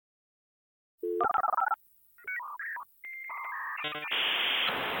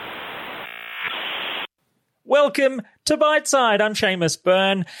Welcome to Biteside. I'm Seamus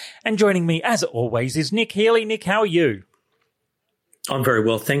Byrne, and joining me, as always, is Nick Healy. Nick, how are you? I'm very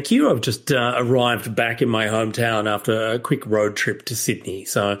well, thank you. I've just arrived back in my hometown after a quick road trip to Sydney.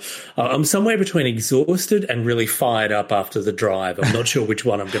 So I'm somewhere between exhausted and really fired up after the drive. I'm not sure which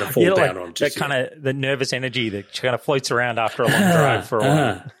one I'm going to fall down on. That kind of the nervous energy that kind of floats around after a long drive for a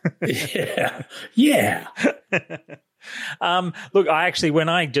while. Yeah. Look, when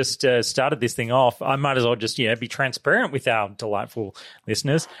I just started this thing off, I might as well just, be transparent with our delightful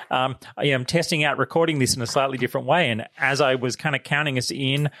listeners. I am testing out recording this in a slightly different way. And as I was kind of counting us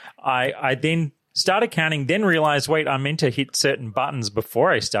in, I then started counting, then realized, wait, I'm meant to hit certain buttons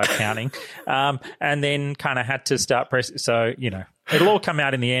before I start counting. And then kind of had to start pressing. So, it'll all come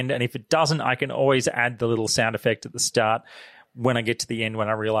out in the end. And if it doesn't, I can always add the little sound effect at the start when I get to the end, when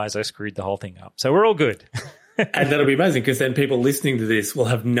I realize I screwed the whole thing up. So we're all good. And that'll be amazing because then people listening to this will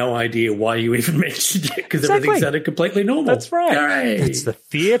have no idea why you even mentioned it because everything sounded completely normal. That's right. Hooray. It's the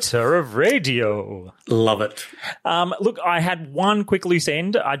theatre of radio. Love it. Look, I had one quick loose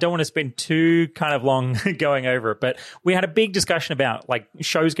end. I don't want to spend too kind of long going over it, but we had a big discussion about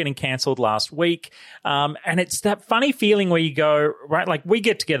shows getting cancelled last week. And it's that funny feeling where you go, right, we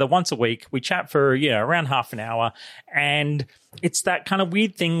get together once a week, we chat for, around half an hour, and it's that kind of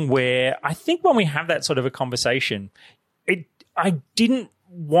weird thing where I think when we have that sort of a conversation, I didn't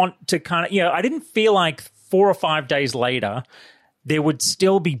want to I didn't feel like 4 or 5 days later there would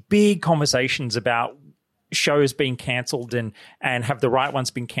still be big conversations about shows being cancelled and have the right ones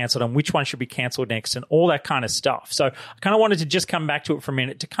been cancelled and which one should be cancelled next and all that kind of stuff. So I kind of wanted to just come back to it for a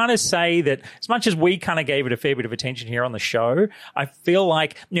minute to kind of say that as much as we kind of gave it a fair bit of attention here on the show, I feel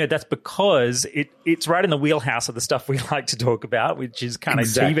like, that's because it's right in the wheelhouse of the stuff we like to talk about, which is kind of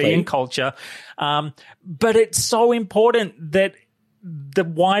TV and culture. But it's so important that the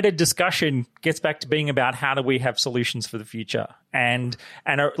wider discussion gets back to being about how do we have solutions for the future. And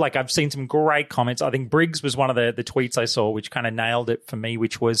I've seen some great comments. I think Briggs was one of the tweets I saw, which kind of nailed it for me,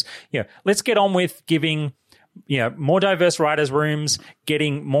 which was, let's get on with giving, more diverse writers' rooms,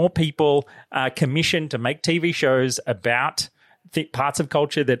 getting more people commissioned to make TV shows about parts of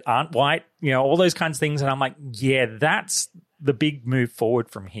culture that aren't white, all those kinds of things. And I'm like, yeah, that's the big move forward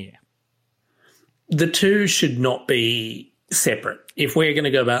from here. The two should not be separate. If we're going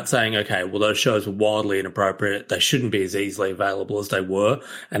to go about saying, okay, well, those shows were wildly inappropriate, they shouldn't be as easily available as they were.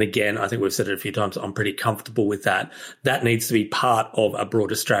 And again, I think we've said it a few times, I'm pretty comfortable with that. That needs to be part of a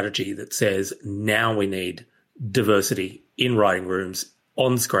broader strategy that says now we need diversity in writing rooms,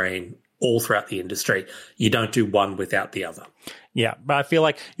 on screen, all throughout the industry. You don't do one without the other. Yeah, but I feel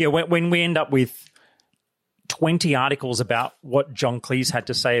like, when we end up with 20 articles about what John Cleese had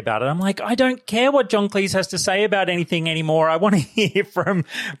to say about it, I'm like, I don't care what John Cleese has to say about anything anymore. I want to hear from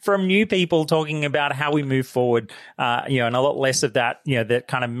new people talking about how we move forward, and a lot less of that, that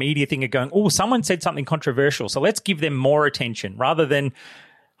kind of media thing of going, oh, someone said something controversial, so let's give them more attention rather than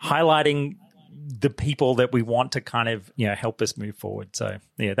highlighting the people that we want to kind of, help us move forward. So,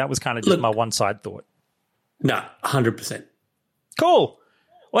 that was kind of just my one-side thought. No, 100%. Cool.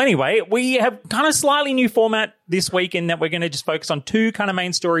 Well, anyway, we have kind of slightly new format this week in that we're going to just focus on two kind of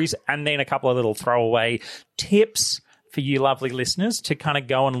main stories and then a couple of little throwaway tips for you lovely listeners to kind of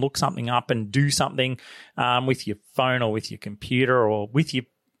go and look something up and do something with your phone or with your computer or with your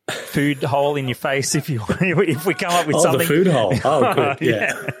food hole in your face if we come up with something. The food hole. Oh, good.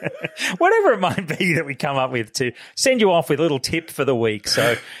 Yeah. Whatever it might be that we come up with to send you off with a little tip for the week.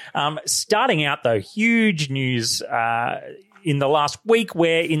 So starting out, though, huge news in the last week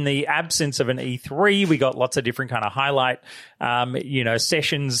where in the absence of an E3, we got lots of different kind of highlight,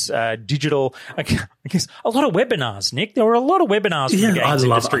 sessions, digital, I guess a lot of webinars, Nick. There were a lot of webinars from the games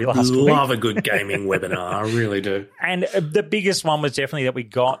industry last week. I love a good gaming webinar. I really do. And the biggest one was definitely that we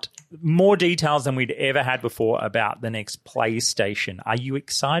got more details than we'd ever had before about the next PlayStation. Are you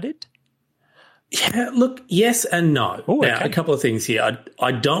excited? Yeah, look, yes and no. Ooh, now, okay. A couple of things here.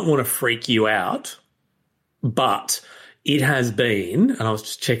 I don't want to freak you out, but it has been, and I was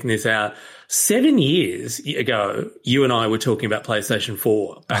just checking this out, 7 years ago, you and I were talking about PlayStation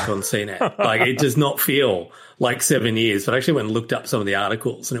 4 back on CNET. It does not feel like 7 years. But I actually went and looked up some of the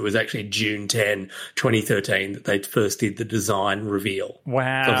articles, and it was actually June 10, 2013 that they first did the design reveal of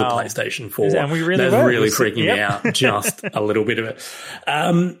the PlayStation 4. And we really That's were. really freaking me out, just a little bit of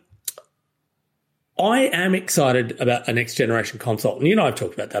it. I am excited about a next generation console. And I've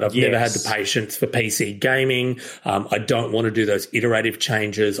talked about that. I've never had the patience for PC gaming. I don't want to do those iterative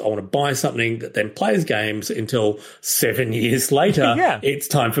changes. I want to buy something that then plays games until 7 years later. It's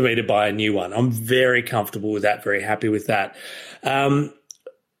time for me to buy a new one. I'm very comfortable with that, very happy with that. I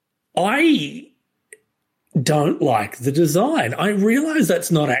don't like the design. I realize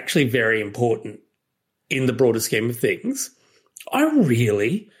that's not actually very important in the broader scheme of things. I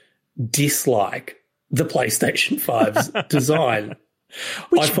really dislike the PlayStation 5's design.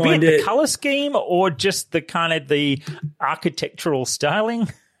 Which, I find it the color scheme or just the kind of the architectural styling?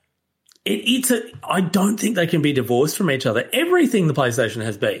 I don't think they can be divorced from each other. Everything the PlayStation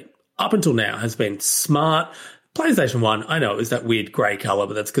has been, up until now, has been smart. PlayStation 1, I know it was that weird grey colour,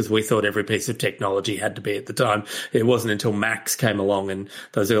 but that's because we thought every piece of technology had to be at the time. It wasn't until Macs came along and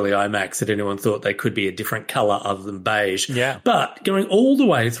those early iMacs that anyone thought they could be a different colour other than beige. Yeah. But going all the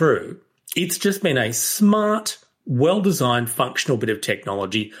way through, it's just been a smart, well-designed, functional bit of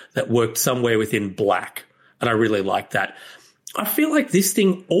technology that worked somewhere within black, and I really like that. I feel like this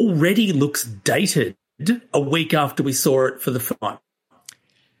thing already looks dated a week after we saw it for the first time.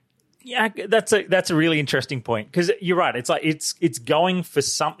 Yeah, that's a really interesting point, because you're right. It's like it's going for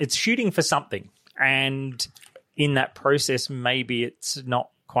it's shooting for something, and in that process, maybe it's not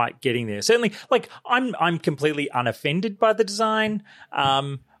quite getting there. Certainly, like I'm completely unoffended by the design.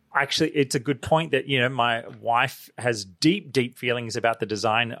 Actually, it's a good point that my wife has deep feelings about the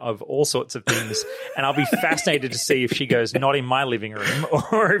design of all sorts of things, and I'll be fascinated to see if she goes, not in my living room,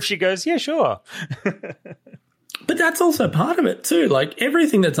 or if she goes, yeah, sure. But that's also part of it too. Like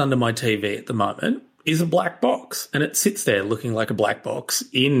everything that's under my TV at the moment is a black box, and it sits there looking like a black box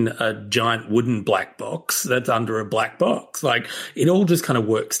in a giant wooden black box that's under a black box. Like it all just kind of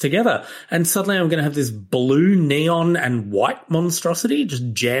works together. And suddenly I'm going to have this blue, neon and white monstrosity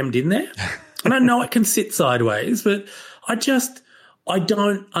just jammed in there. And I know it can sit sideways, but I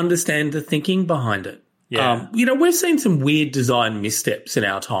don't understand the thinking behind it. Yeah. We've seen some weird design missteps in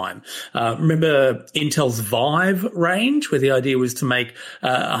our time. Remember Intel's Vive range, where the idea was to make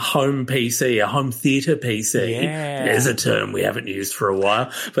a home PC, a home theater PC. Yeah. There's a term we haven't used for a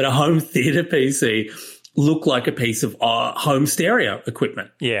while, but a home theater PC look like a piece of home stereo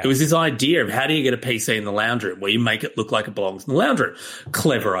equipment. Yeah. It was this idea of how do you get a PC in the lounge room where you make it look like it belongs in the lounge room.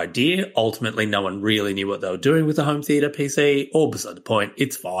 Clever idea. Ultimately, no one really knew what they were doing with the home theater PC. All beside the point.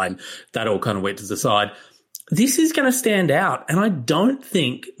 It's fine. That all kind of went to the side. This is going to stand out, and I don't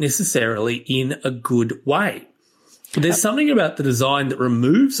think necessarily in a good way. There's something about the design that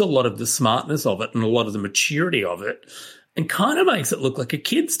removes a lot of the smartness of it and a lot of the maturity of it and kind of makes it look like a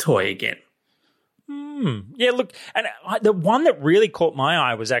kid's toy again. Yeah, look, and the one that really caught my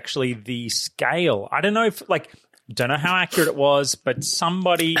eye was actually the scale. I don't know don't know how accurate it was, but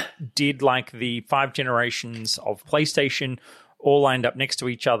somebody did like the 5 generations of PlayStation all lined up next to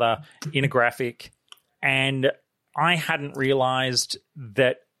each other in a graphic, and I hadn't realized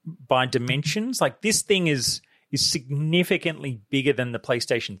that by dimensions, like this thing is significantly bigger than the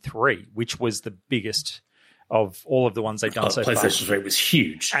PlayStation 3, which was the biggest of all of the ones they've done so far. PlayStation 3 was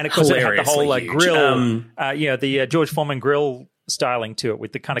huge. And of course, it had the whole grill, the George Foreman grill styling to it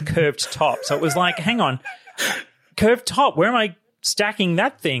with the kind of curved top. So it was like, hang on, curved top, where am I stacking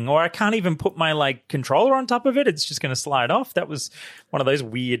that thing? Or I can't even put my controller on top of it. It's just going to slide off. That was one of those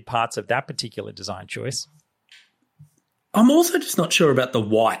weird parts of that particular design choice. I'm also just not sure about the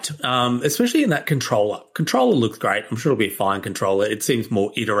white, especially in that controller. Controller looks great. I'm sure it'll be a fine controller. It seems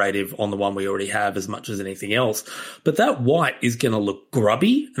more iterative on the one we already have as much as anything else. But that white is going to look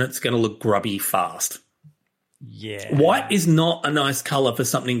grubby, and it's going to look grubby fast. Yeah. White is not a nice color for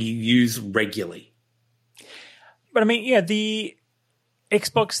something you use regularly. But I mean, yeah, the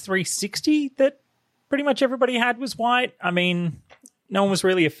Xbox 360 that pretty much everybody had was white. I mean, no one was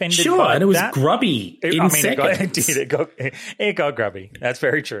really offended by that. Sure, and it was grubby in seconds. It got grubby. That's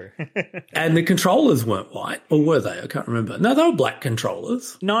very true. And the controllers weren't white, or were they? I can't remember. No, they were black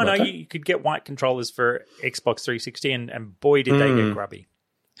controllers. No, you could get white controllers for Xbox 360, and boy, did they get grubby.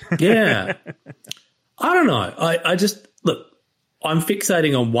 Yeah. I don't know. I just, look, I'm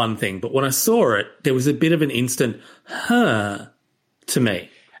fixating on one thing, but when I saw it, there was a bit of an instant, to me.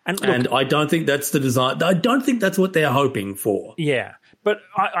 And I don't think that's the design. I don't think that's what they're hoping for. Yeah. But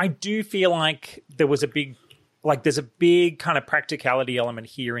I do feel like there's a big kind of practicality element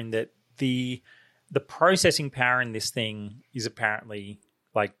here in that the processing power in this thing is apparently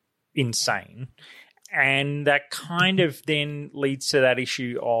insane. And that kind of then leads to that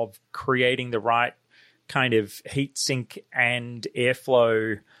issue of creating the right kind of heat sink and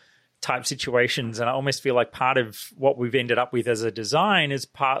airflow type situations. And I almost feel like part of what we've ended up with as a design is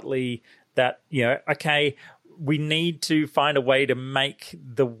partly that, okay, we need to find a way to make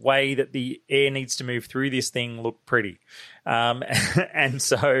the way that the air needs to move through this thing look pretty. And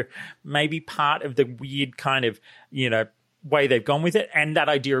so maybe part of the weird kind of, way they've gone with it, and that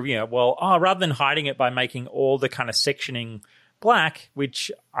idea of, rather than hiding it by making all the kind of sectioning black,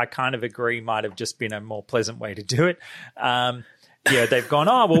 which I kind of agree might have just been a more pleasant way to do it. They've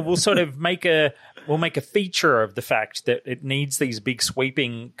gone, we'll sort of make a feature of the fact that it needs these big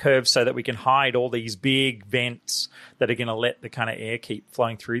sweeping curves so that we can hide all these big vents that are going to let the kind of air keep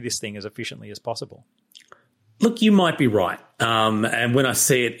flowing through this thing as efficiently as possible. Look, you might be right. And when I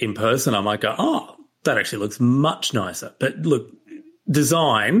see it in person, I might go, that actually looks much nicer. But look,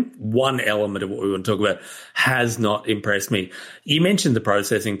 design, one element of what we want to talk about, has not impressed me. You mentioned the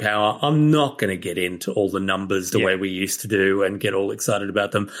processing power. I'm not going to get into all the numbers the way we used to do and get all excited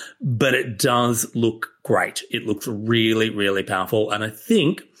about them, but it does look great. It looks really, really powerful. And I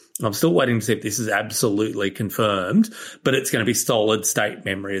think I'm still waiting to see if this is absolutely confirmed, but it's going to be solid state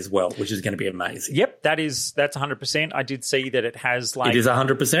memory as well, which is going to be amazing. Yep, that's 100%. I did see that it has It is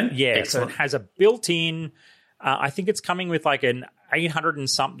 100%? Yeah, Excellent. So it has a built-in, I think it's coming with like an 800 and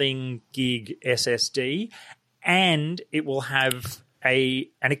something gig SSD, and it will have an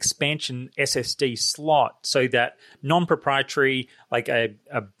expansion SSD slot so that non-proprietary, like a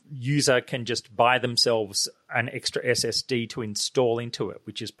user can just buy themselves an extra SSD to install into it,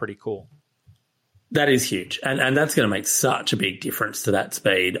 which is pretty cool. That is huge. And that's going to make such a big difference to that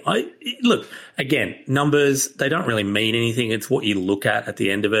speed. Look, again, numbers, they don't really mean anything. It's what you look at the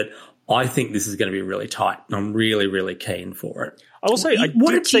end of it. I think this is going to be really tight, and I'm really, really keen for it. No,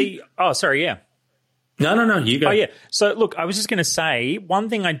 you go. Oh, yeah. So, look, I was just going to say one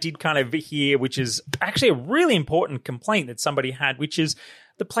thing I did kind of hear, which is actually a really important complaint that somebody had, which is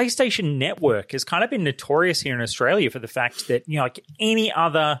the PlayStation Network has kind of been notorious here in Australia for the fact that, like any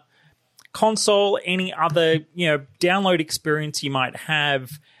other console, any other, download experience you might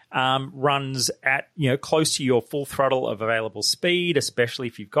have, runs at, close to your full throttle of available speed, especially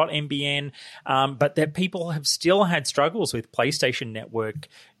if you've got NBN, but that people have still had struggles with PlayStation Network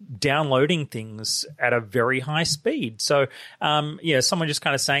downloading things at a very high speed. So, someone just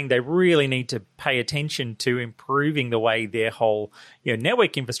kind of saying they really need to pay attention to improving the way their whole,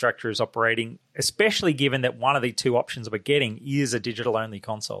 network infrastructure is operating, especially given that one of the two options we're getting is a digital-only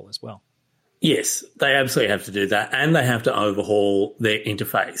console as well. Yes, they absolutely have to do that, and they have to overhaul their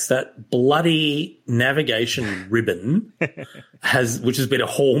interface. That bloody navigation ribbon which has been a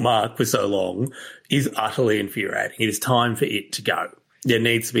hallmark for so long, is utterly infuriating. It is time for it to go. There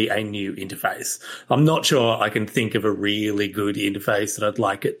needs to be a new interface. I'm not sure I can think of a really good interface that I'd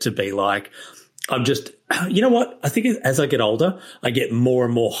like it to be like. I'm just, you know what? I think as I get older, I get more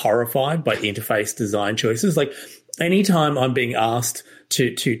and more horrified by interface design choices. Like anytime I'm being asked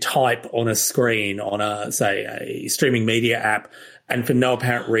to type on a screen on a streaming media app, and for no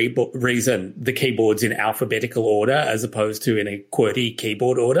apparent reason, the keyboard's in alphabetical order as opposed to in a QWERTY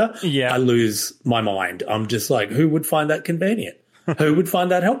keyboard order, I lose my mind. I'm just like, who would find that convenient? Who would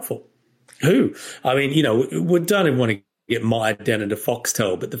find that helpful? Who? I mean, we don't even want to get mired down into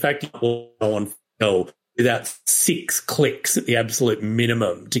Foxtel, but the fact that you go on Foxtel without 6 clicks at the absolute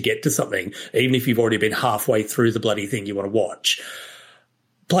minimum to get to something, even if you've already been halfway through the bloody thing you want to watch.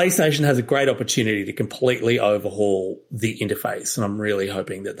 PlayStation has a great opportunity to completely overhaul the interface, and I'm really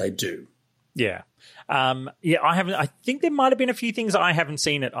hoping that they do. Yeah. I think there might have been a few things I haven't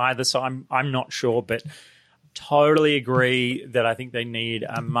seen it either, so I'm not sure, but totally agree that I think they need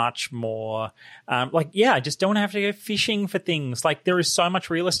a much more I just don't have to go fishing for things. Like, there is so much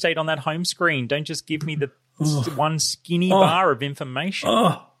real estate on that home screen. Don't just give me the one skinny bar of information.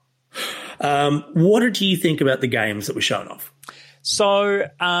 What do you think about the games that were shown off? So,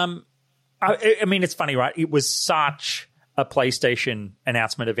 I mean, it's funny, right? It was such a PlayStation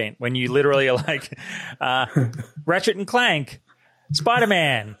announcement event when you literally are like, Ratchet and Clank,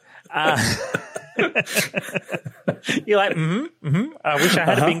 Spider-Man. You're like, I wish I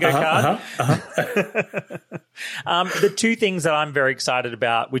had a bingo card. The two things that I'm very excited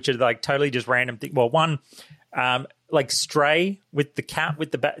about, which are like totally just random things. Well, one, like Stray with the cat,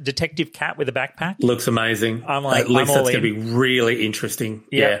 with the detective cat with a backpack. Looks amazing. I'm like, at least that's going to be really interesting.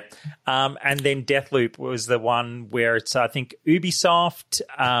 Yeah. And then Deathloop was the one where it's, I think, Ubisoft.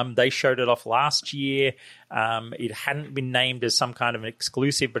 They showed it off last year. It hadn't been named as some kind of an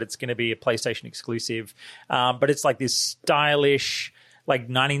exclusive, but it's going to be a PlayStation exclusive. But it's like this stylish, like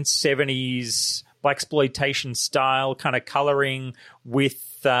 1970s blaxploitation style kind of coloring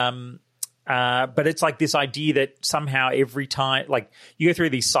with but it's like this idea that somehow every time, like, you go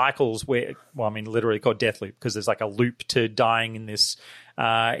through these cycles where, well, I mean, literally called Deathloop because there's like a loop to dying in this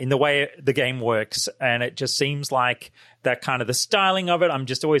in the way the game works. And it just seems like that kind of the styling of it. I'm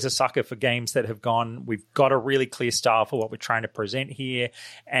just always a sucker for games that have gone, we've got a really clear style for what we're trying to present here,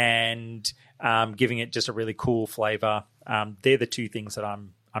 and giving it just a really cool flavor. They're the two things that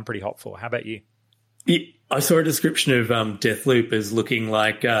I'm pretty hot for. How about you? Yeah, I saw a description of Deathloop as looking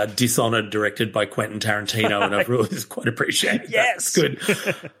like Dishonored directed by Quentin Tarantino, and I've really quite appreciated that. Yes. It's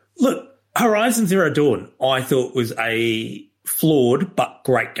good. Look, Horizon Zero Dawn, I thought was a flawed but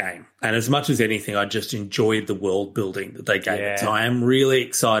great game. And as much as anything, I just enjoyed the world building that they gave it. So I am really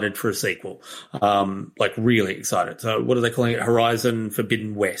excited for a sequel, really excited. So what are they calling it? Horizon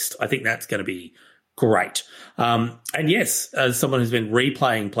Forbidden West. I think that's going to be great. And yes, as someone who's been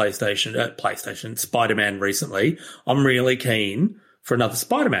replaying PlayStation Spider-Man recently, I'm really keen for another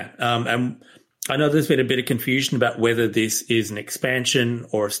Spider-Man. And I know there's been a bit of confusion about whether this is an expansion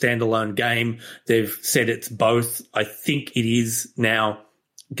or a standalone game. They've said it's both. I think it is now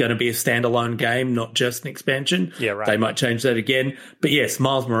going to be a standalone game, not just an expansion. Yeah, right. They might change that again. But yes,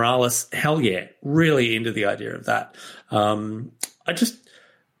 Miles Morales, hell yeah, really into the idea of that. None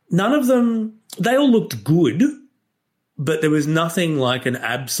of them, they all looked good, but there was nothing like an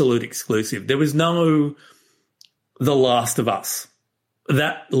absolute exclusive. There was no The Last of Us,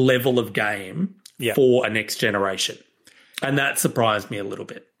 that level of game for a next generation. And that surprised me a little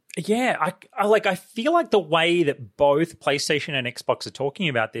bit. Yeah, I feel like the way that both PlayStation and Xbox are talking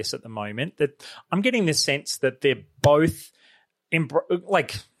about this at the moment, that I'm getting this sense that they're both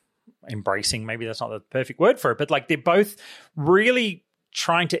embracing, maybe that's not the perfect word for it, but like they're both really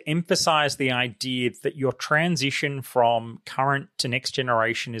trying to emphasize the idea that your transition from current to next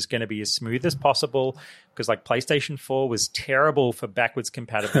generation is going to be as smooth as possible, because like PlayStation 4 was terrible for backwards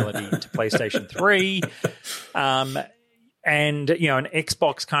compatibility to PlayStation 3. And, an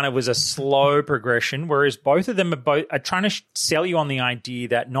Xbox kind of was a slow progression, whereas both of them are trying to sell you on the idea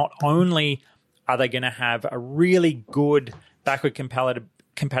that not only are they going to have a really good backward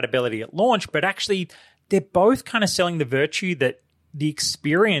compatibility at launch, but actually they're both kind of selling the virtue that the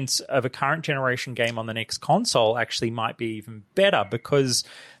experience of a current generation game on the next console actually might be even better, because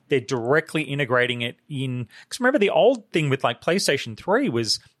they're directly integrating it in. Because remember, the old thing with like PlayStation 3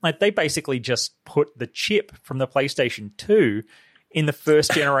 was like they basically just put the chip from the PlayStation 2 in the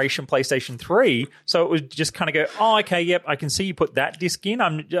first generation PlayStation 3. So it would just kind of go, oh, okay, yep, I can see you put that disc in.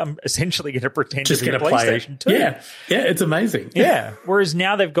 I'm essentially going to pretend just to be PlayStation 2. Yeah, it's amazing. Yeah. Whereas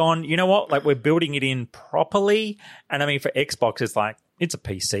now they've gone, you know what, like we're building it in properly. And I mean, for Xbox, it's like, it's a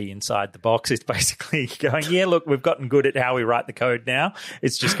PC inside the box. It's basically going, yeah, look, we've gotten good at how we write the code now.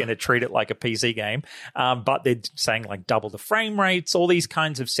 It's just going to treat it like a PC game. But they're saying like double the frame rates, all these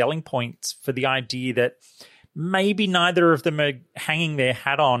kinds of selling points for the idea that maybe neither of them are hanging their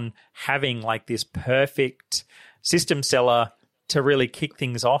hat on having like this perfect system seller to really kick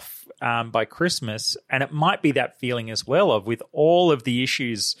things off by Christmas. And it might be that feeling as well of, with all of the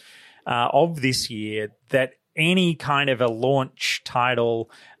issues of this year, that any kind of a launch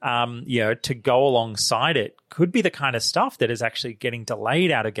title, to go alongside it could be the kind of stuff that is actually getting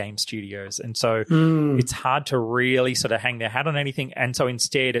delayed out of game studios. And so it's hard to really sort of hang their hat on anything. And so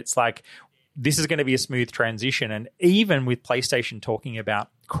instead it's like, this is going to be a smooth transition. And even with PlayStation talking about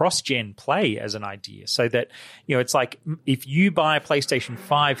cross-gen play as an idea, so that, it's like if you buy a PlayStation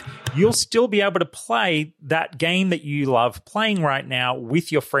 5, you'll still be able to play that game that you love playing right now with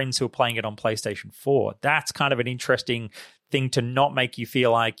your friends who are playing it on PlayStation 4. That's kind of an interesting thing, to not make you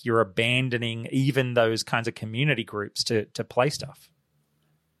feel like you're abandoning even those kinds of community groups to play stuff.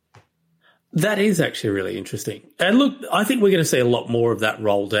 That is actually really interesting. And look, I think we're going to see a lot more of that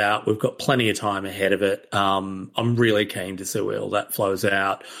rolled out. We've got plenty of time ahead of it. I'm really keen to see where all that flows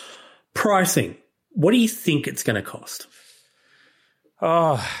out. Pricing. What do you think it's going to cost?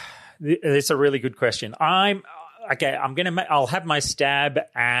 Oh, it's a really good question. I'll have my stab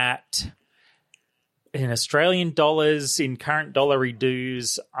at, in Australian dollars, in current dollary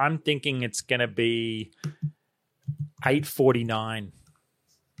dues, I'm thinking it's going to be $8.49.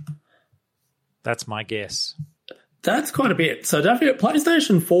 That's my guess. That's quite a bit. So don't forget,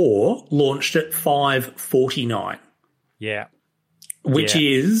 PlayStation 4 launched at $5.49. Yeah. Which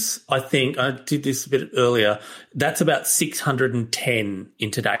is, I think, I did this a bit earlier, that's about $610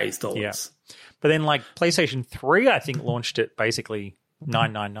 in today's dollars. Yeah. But then, like, PlayStation 3, I think, launched at basically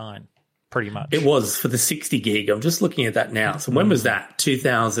 $9.99, pretty much. It was for the 60 gig. I'm just looking at that now. So when was that?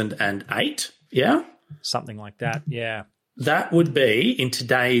 2008? Yeah? Something like that, yeah. That would be, in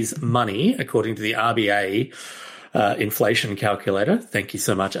today's money, according to the RBA inflation calculator. Thank you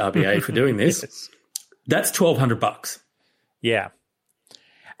so much, RBA, for doing this. Yes. That's $1,200. Yeah.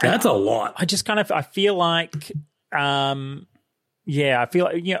 That's a lot. I just I feel like Yeah, I feel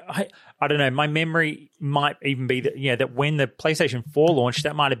like, I don't know. My memory might even be that, that when the PlayStation 4 launched,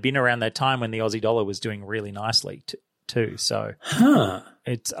 that might have been around that time when the Aussie dollar was doing really nicely too. So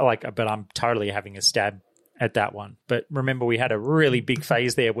it's like, but I'm totally having a stab at that one. But remember, we had a really big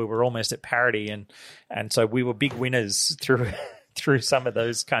phase there where we were almost at parity, and so we were big winners through some of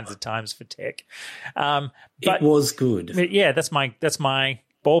those kinds of times for tech. But it was good. Yeah, that's my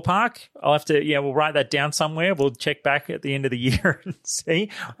ballpark. I'll have to, we'll write that down somewhere. We'll check back at the end of the year and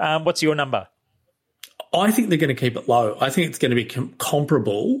see. What's your number? I think they're going to keep it low. I think it's going to be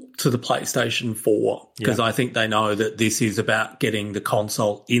comparable to the PlayStation 4 because I think they know that this is about getting the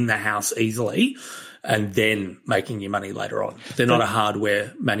console in the house easily and then making your money later on. They're not a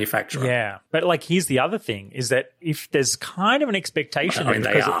hardware manufacturer. Yeah. But like, here's the other thing is that if there's kind of an expectation. I mean,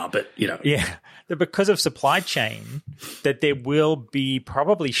 they are, but Yeah. That because of supply chain, that there will be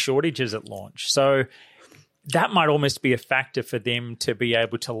probably shortages at launch. So that might almost be a factor for them to be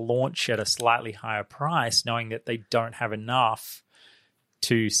able to launch at a slightly higher price, knowing that they don't have enough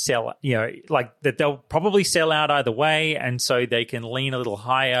to sell, like that they'll probably sell out either way. And so they can lean a little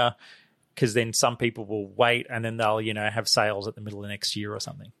higher because then some people will wait and then they'll, have sales at the middle of next year or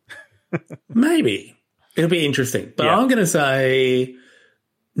something. Maybe. It'll be interesting. But I'm going to say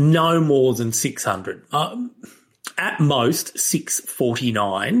no more than 600. At most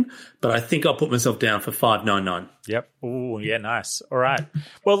 649, but I think I'll put myself down for 599. Yep. Oh, yeah, nice. All right.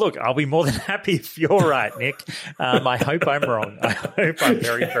 Well, look, I'll be more than happy if you're right, Nick. I hope I'm wrong. I hope I'm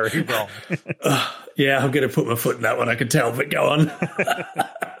very, very wrong. Yeah, I'm going to put my foot in that one. I can tell, but go on.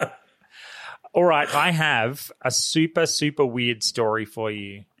 All right. I have a super, super weird story for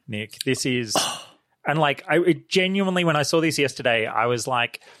you, Nick. This is, and like, genuinely, when I saw this yesterday, I was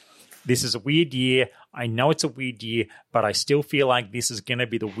like, this is a weird year. I know it's a weird year, but I still feel like this is going to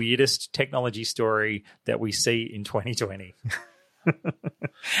be the weirdest technology story that we see in 2020.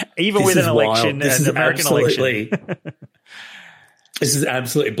 Even with an election, an American election. This has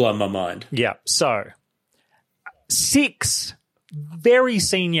absolutely blown my mind. Yeah. So 6 very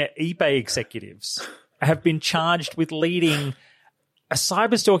senior eBay executives have been charged with leading a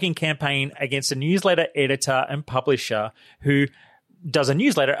cyberstalking campaign against a newsletter editor and publisher who does a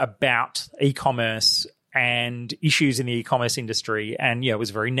newsletter about e-commerce and issues in the e-commerce industry and,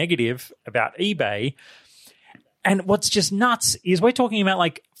 was very negative about eBay. And what's just nuts is we're talking about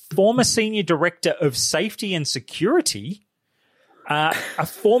like former senior director of safety and security, a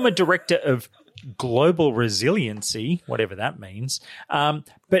former director of global resiliency, whatever that means.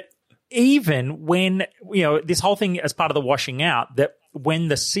 But even when, this whole thing as part of the washing out, that when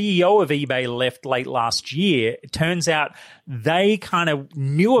the CEO of eBay left late last year, it turns out they kind of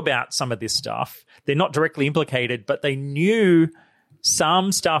knew about some of this stuff. They're not directly implicated, but they knew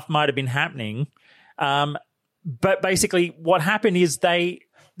some stuff might have been happening. But basically what happened is this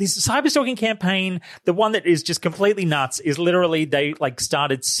cyberstalking campaign, the one that is just completely nuts, is literally they like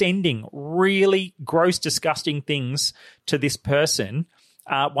started sending really gross, disgusting things to this person.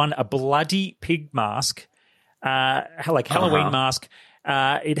 One, a bloody pig mask, like Halloween mask.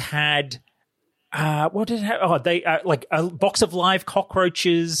 It had, what did it have? Oh, they, like a box of live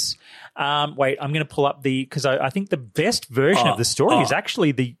cockroaches. Wait, I'm going to pull up because I think the best version of the story is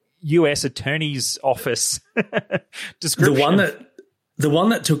actually the U.S. Attorney's Office description. The one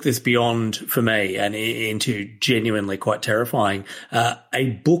that took this beyond for me and into genuinely quite terrifying,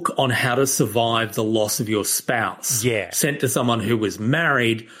 a book on how to survive the loss of your spouse. Yeah. Sent to someone who was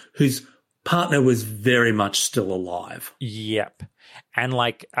married, whose partner was very much still alive. Yep. And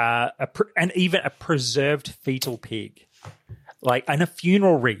like and even a preserved fetal pig, like, and a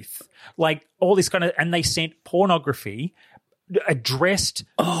funeral wreath, like all this kind of, and they sent pornography addressed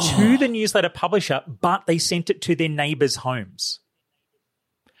to the newsletter publisher, but they sent it to their neighbors' homes.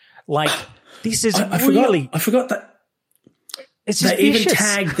 Like, this is I forgot that. It's just they vicious. Even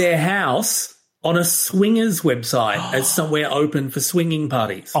tagged their house on a swingers website as somewhere open for swinging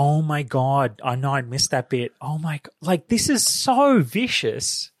parties. Oh my God. I know I missed that bit. Oh my God. Like, this is so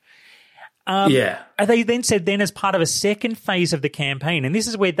vicious. Yeah. And they then said as part of a second phase of the campaign, and this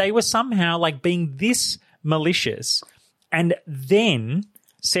is where they were somehow like being this malicious, and then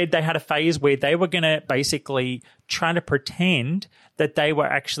said they had a phase where they were going to basically try to pretend that they were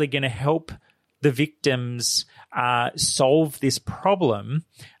actually going to help the victims solve this problem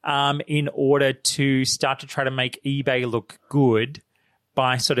in order to start to try to make eBay look good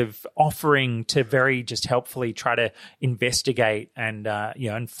by sort of offering to very just helpfully try to investigate and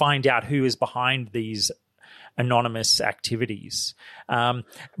and find out who is behind these anonymous activities.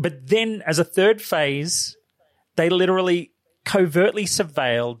 But then as a third phase, they literally covertly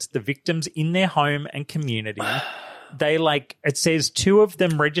surveilled the victims in their home and community, they it says 2 of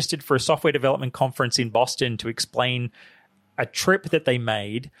them registered for a software development conference in Boston to explain a trip that they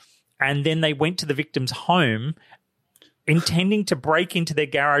made, and then they went to the victim's home intending to break into their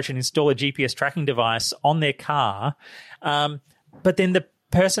garage and install a GPS tracking device on their car. But then the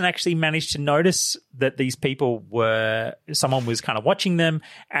person actually managed to notice that these people someone was kind of watching them,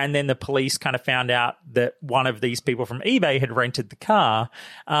 and then the police kind of found out that one of these people from eBay had rented the car,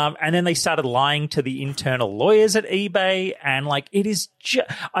 and then they started lying to the internal lawyers at eBay, and it is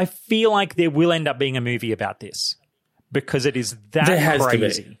I feel like there will end up being a movie about this because it is that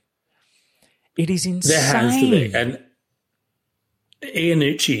crazy. It is insane. There has to be. And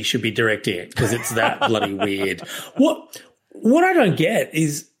Iannucci should be directing it because it's that bloody weird. What I don't get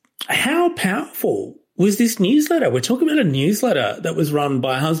is how powerful was this newsletter? We're talking about a newsletter that was run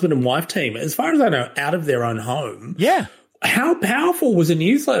by a husband and wife team, as far as I know, out of their own home. Yeah. How powerful was a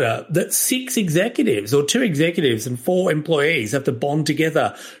newsletter that 6 executives or 2 executives and 4 employees have to bond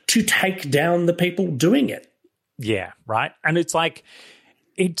together to take down the people doing it? Yeah, right. And it's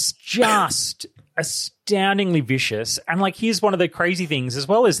just astoundingly vicious. And here's one of the crazy things as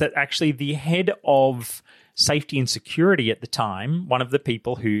well, is that actually the head of safety and security at the time, one of the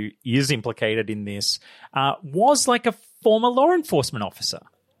people who is implicated in this, was a former law enforcement officer.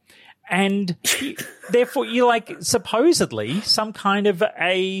 And therefore, you're supposedly some kind of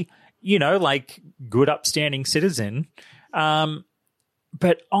a, good upstanding citizen.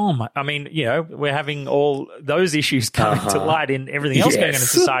 But, we're having all those issues coming to light in everything else going on in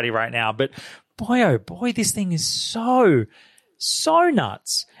society right now. But boy, oh boy, this thing is so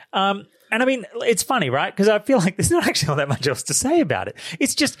nuts. And it's funny, right? Because I feel like there's not actually all that much else to say about it.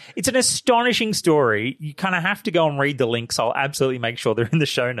 It's an astonishing story. You kind of have to go and read the links. I'll absolutely make sure they're in the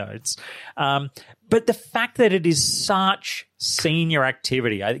show notes. But the fact that it is such senior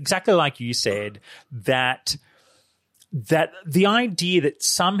activity, exactly like you said, that the idea that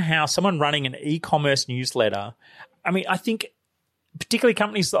somehow someone running an e-commerce newsletter, I think particularly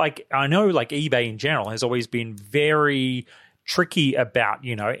companies I know eBay in general has always been very tricky about,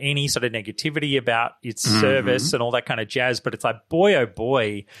 any sort of negativity about its service and all that kind of jazz. But it's boy, oh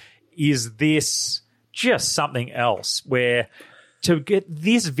boy, is this just something else where to get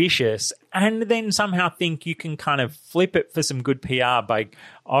this vicious and then somehow think you can kind of flip it for some good PR by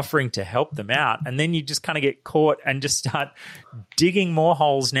offering to help them out. And then you just kind of get caught and just start digging more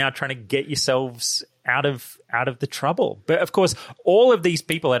holes now, trying to get yourselves out of the trouble. But of course, all of these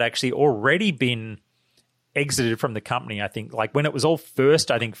people had actually already been exited from the company. I think when it was all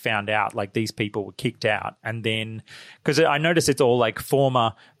first, found out these people were kicked out. And then, because I noticed it's all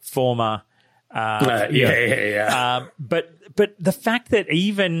former, but the fact that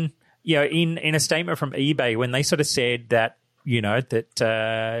even, in a statement from eBay, when they sort of said that,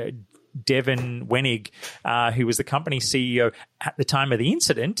 that Devin Wenig, who was the company's CEO at the time of the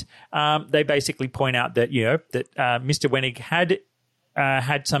incident, they basically point out that, that Mr. Wenig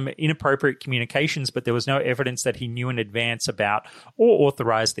had some inappropriate communications, but there was no evidence that he knew in advance about or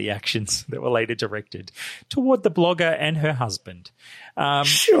authorized the actions that were later directed toward the blogger and her husband.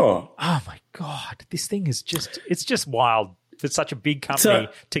 Sure. Oh, my God. This thing is it's just wild for such a big company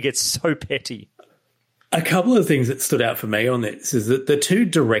to get so petty. A couple of things that stood out for me on this is that the 2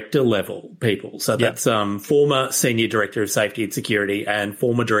 director level people, so that's former senior director of safety and security and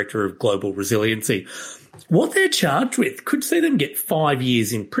former director of global resiliency, what they're charged with could see them get 5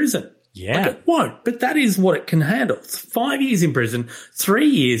 years in prison. Yeah. It won't, but that is what it can handle. It's 5 years in prison, 3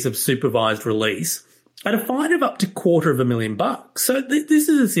 years of supervised release, at a fine of up to $250,000. So this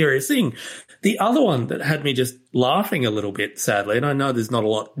is a serious thing. The other one that had me just laughing a little bit, sadly, and I know there's not a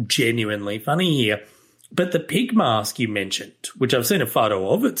lot genuinely funny here, but the pig mask you mentioned, which I've seen a photo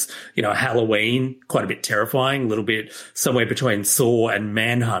of, it's, Halloween, quite a bit terrifying, a little bit somewhere between Saw and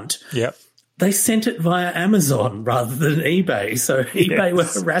Manhunt. Yep. They sent it via Amazon rather than eBay. So eBay were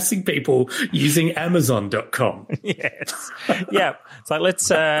harassing people using Amazon.com. Yes. Yeah. It's let's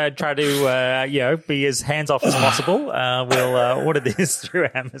try to, be as hands-off as possible. We'll order this through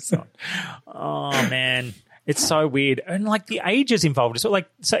Amazon. Oh, man. It's so weird. And the ages involved. So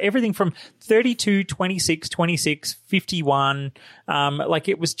so everything from 32, 26, 26, 51.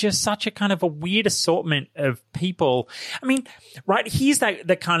 It was just such a kind of a weird assortment of people. Right, here's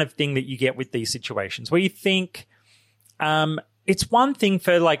the kind of thing that you get with these situations where you think it's one thing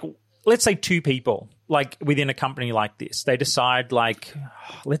for let's say 2 people within a company like this. They decide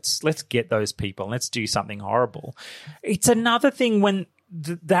let's get those people. Let's do something horrible. It's another thing when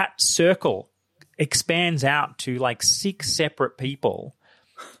that circle expands out to 6 separate people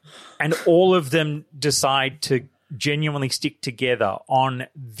and all of them decide to genuinely stick together on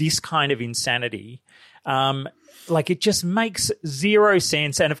this kind of insanity. Like, it just makes zero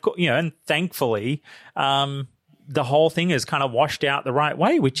sense. And of course, and thankfully, the whole thing is kind of washed out the right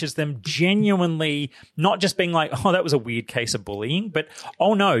way, which is them genuinely not just being like, oh, that was a weird case of bullying, but,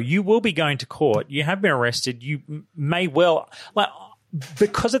 oh no, you will be going to court. You have been arrested. You may well, like,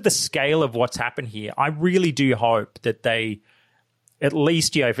 because of the scale of what's happened here, I really do hope that they, at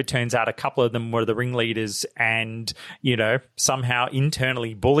least, if it turns out a couple of them were the ringleaders and, somehow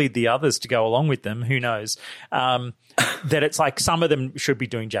internally bullied the others to go along with them, who knows, that it's like some of them should be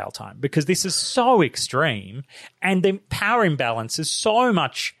doing jail time, because this is so extreme and the power imbalance is so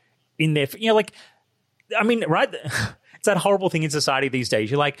much in there. Right? It's that horrible thing in society these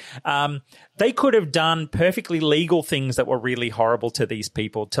days. You're like, they could have done perfectly legal things that were really horrible to these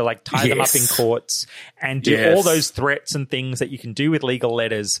people, to like tie them up in courts and do all those threats and things that you can do with legal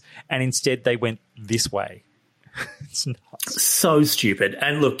letters. And instead they went this way. It's nuts. So stupid.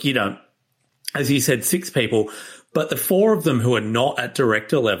 And look, as you said, 6 people, but the 4 of them who are not at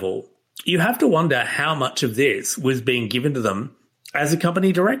director level, you have to wonder how much of this was being given to them as a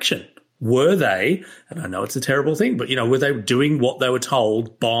company direction. Were they, and I know it's a terrible thing, but, were they doing what they were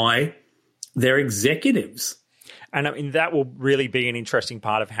told by their executives? And I mean, that will really be an interesting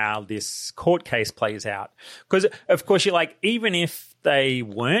part of how this court case plays out. Because, of course, you're like, even if they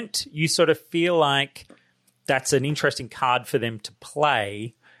weren't, you sort of feel like that's an interesting card for them to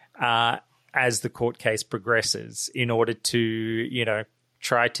play as the court case progresses, in order to,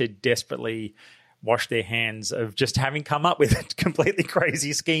 try to desperately wash their hands of just having come up with a completely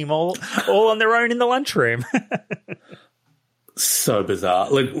crazy scheme all on their own in the lunchroom. So bizarre.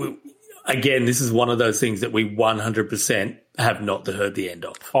 Look, again, this is one of those things that we 100% have not heard the end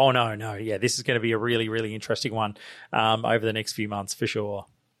of. Oh, no. Yeah, this is going to be a really, really interesting one over the next few months for sure.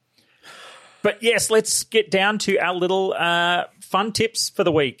 But yes, let's get down to our little fun tips for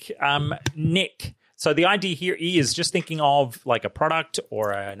the week. Nick. So the idea here is just thinking of like a product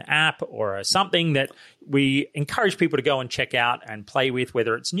or an app or something that we encourage people to go and check out and play with,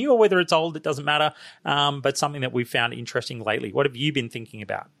 whether it's new or whether it's old, it doesn't matter, but something that we've found interesting lately. What have you been thinking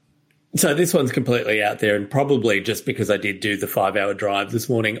about? So this one's completely out there, and probably just because I did do the 5-hour drive this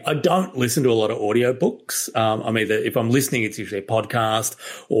morning, I don't listen to a lot of audiobooks. I'm either, if I'm listening, it's usually a podcast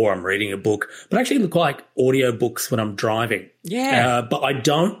or I'm reading a book, but I actually look like audiobooks when I'm driving. Yeah. But I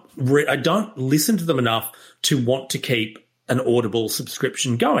don't listen to them enough to want to keep an Audible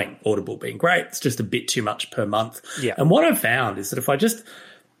subscription going. Audible being great. It's just a bit too much per month. Yeah. And what I've found is that if I just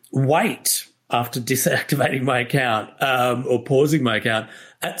wait after deactivating my account or pausing my account,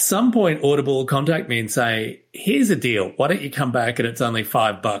 at some point Audible will contact me and say, here's a deal. Why don't you come back and it's only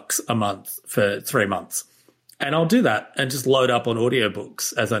 $5 a month for 3 months? And I'll do that and just load up on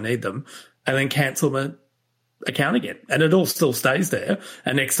audiobooks as I need them and then cancel my account again. And it all still stays there.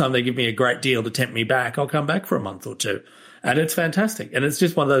 And next time they give me a great deal to tempt me back, I'll come back for a month or 2. And it's fantastic. And it's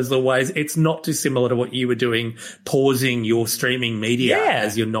just one of those little ways. It's not dissimilar to what you were doing, pausing your streaming media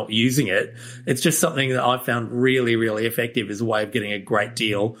as you're not using it. It's just something that I've found really, really effective as a way of getting a great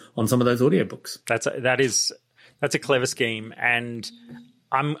deal on some of those audiobooks. That's a clever scheme. And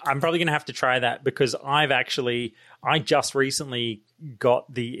I'm probably going to have to try that, because I just recently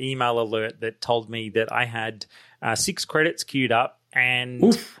got the email alert that told me that I had 6 credits queued up,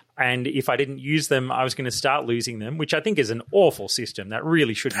 and if I didn't use them, I was going to start losing them, which I think is an awful system. That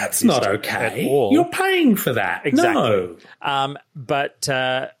really shouldn't exist. That's not okay. At all. You're paying for that. Exactly. No. But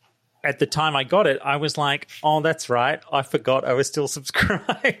at the time I got it, I was like, oh, that's right. I forgot I was still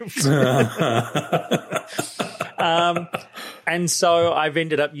subscribed. And so I've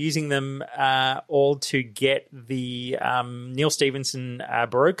ended up using them all to get the Neil Stephenson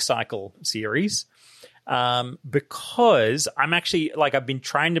Baroque Cycle series. Because I'm actually, like, I've been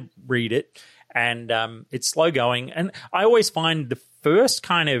trying to read it, and it's slow going. And I always find the first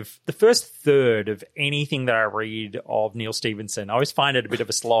third of anything that I read of Neil Stephenson, I always find it a bit of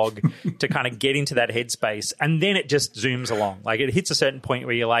a slog to kind of get into that headspace. And then it just zooms along. Like, it hits a certain point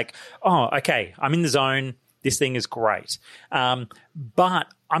where you're like, oh, okay, I'm in the zone. This thing is great. But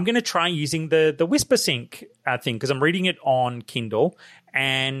I'm going to try using the WhisperSync thing, because I'm reading it on Kindle,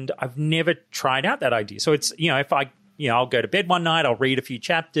 and I've never tried out that idea. So it's, if I'll go to bed one night, I'll read a few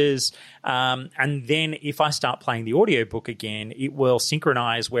chapters, and then if I start playing the audiobook again, it will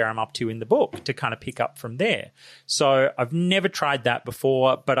synchronize where I'm up to in the book to kind of pick up from there. So I've never tried that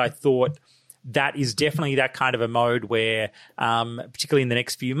before, but I thought that is definitely that kind of a mode where, particularly in the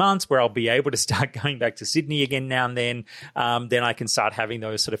next few months, where I'll be able to start going back to Sydney again now and then I can start having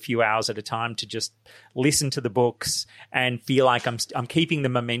those sort of few hours at a time to just listen to the books and feel like I'm keeping the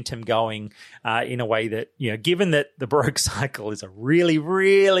momentum going in a way that, given that the Baroque Cycle is a really,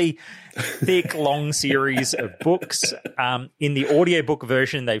 really thick, long series of books, in the audiobook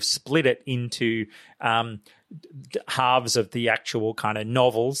version, they've split it into halves of the actual kind of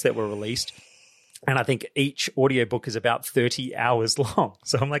novels that were released. And I think each audiobook is about 30 hours long.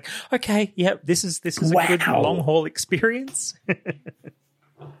 So I'm like, okay, yeah, this is a good long haul experience.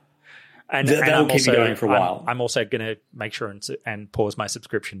 And that'll keep you going for a while. I'm also going to make sure and pause my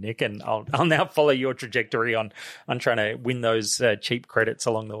subscription, Nick, and I'll now follow your trajectory on trying to win those cheap credits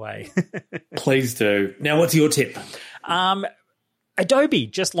along the way. Please do. Now, what's your tip? Adobe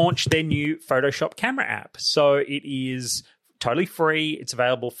just launched their new Photoshop camera app. So it is totally free. It's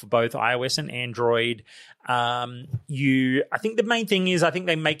available for both iOS and Android. I think the main thing is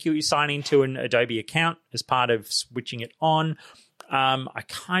they make you sign into an Adobe account as part of switching it on. I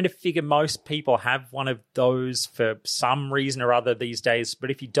kind of figure most people have one of those for some reason or other these days.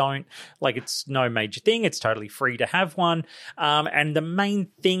 But if you don't, it's no major thing. It's totally free to have one. And the main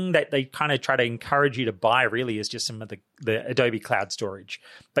thing that they kind of try to encourage you to buy really is just some of the Adobe Cloud storage.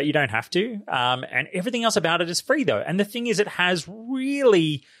 But you don't have to. And everything else about it is free, though. And the thing is, it has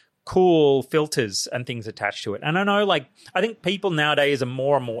really cool filters and things attached to it. And I know, I think people nowadays are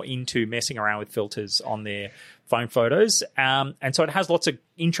more and more into messing around with filters on their phone photos. And so it has lots of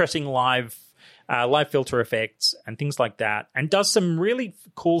interesting live filter effects and things like that, and does some really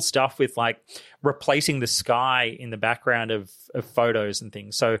cool stuff with replacing the sky in the background of photos and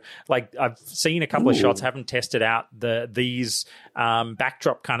things. So I've seen a couple of shots, haven't tested out these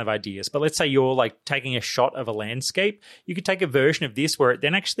backdrop kind of ideas, but let's say you're taking a shot of a landscape, you could take a version of this where it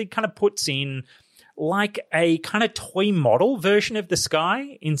then actually kind of puts in a kind of toy model version of the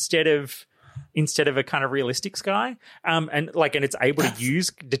sky instead of a kind of realistic sky. And it's able to use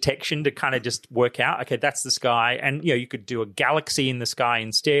detection to kind of just work out, okay, that's the sky. And, you could do a galaxy in the sky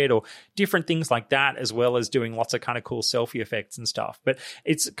instead, or different things like that, as well as doing lots of kind of cool selfie effects and stuff. But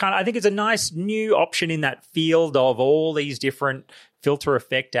I think it's a nice new option in that field of all these different filter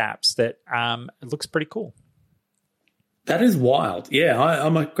effect apps that it looks pretty cool. That is wild. Yeah, I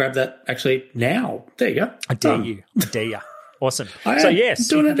might grab that actually now. There you go. I dare you. Awesome. So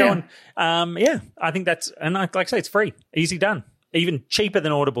yes, you can go on. I think that's, and like I say, it's free, easy done, even cheaper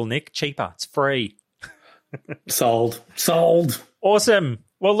than Audible, Nick. Cheaper, it's free. Sold. Awesome.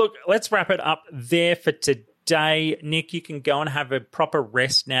 Well, look, let's wrap it up there for today. Nick, you can go and have a proper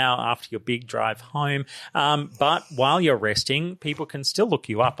rest now after your big drive home. But while you're resting, people can still look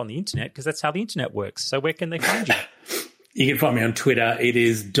you up on the internet, because that's how the internet works. So where can they find you? You can find me on Twitter. It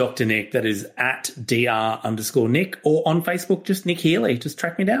is Dr. Nick. That is at @Dr_Nick, or on Facebook, just Nick Healy. Just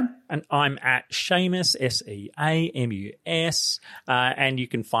track me down. And I'm at Seamus, SEAMUS. And you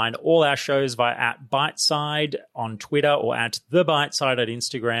can find all our shows via @Biteside on Twitter, or @TheBiteside at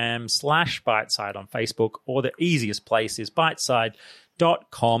Instagram, /Biteside on Facebook, or the easiest place is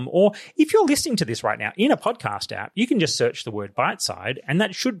biteside.com. Or if you're listening to this right now in a podcast app, you can just search the word Biteside, and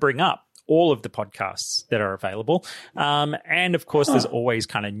that should bring up all of the podcasts that are available. And of course, there's always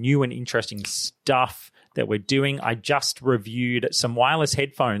kind of new and interesting stuff that we're doing. I just reviewed some wireless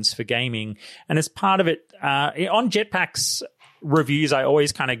headphones for gaming. And as part of it, on Jetpack's reviews, I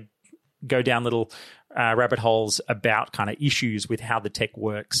always kind of go down little rabbit holes about kind of issues with how the tech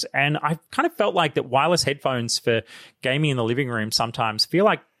works. And I kind of felt like that wireless headphones for gaming in the living room sometimes feel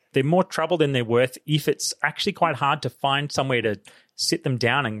like they're more trouble than they're worth if it's actually quite hard to find somewhere to sit them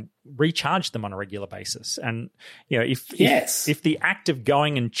down and recharge them on a regular basis. And, if the act of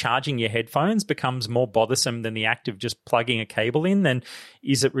going and charging your headphones becomes more bothersome than the act of just plugging a cable in, then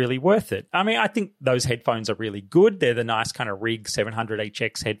is it really worth it? I mean, I think those headphones are really good. They're the nice kind of Rig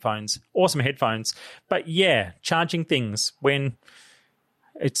 700HX headphones, awesome headphones. But yeah, charging things when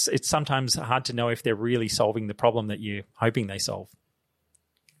it's sometimes hard to know if they're really solving the problem that you're hoping they solve.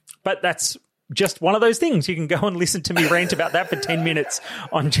 But that's just one of those things. You can go and listen to me rant about that for 10 minutes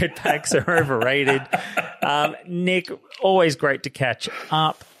on jetpacks are overrated. Nick, always great to catch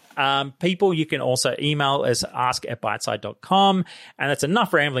up. People, you can also email us, ask@biteside.com. And that's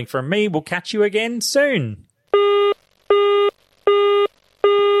enough rambling from me. We'll catch you again soon.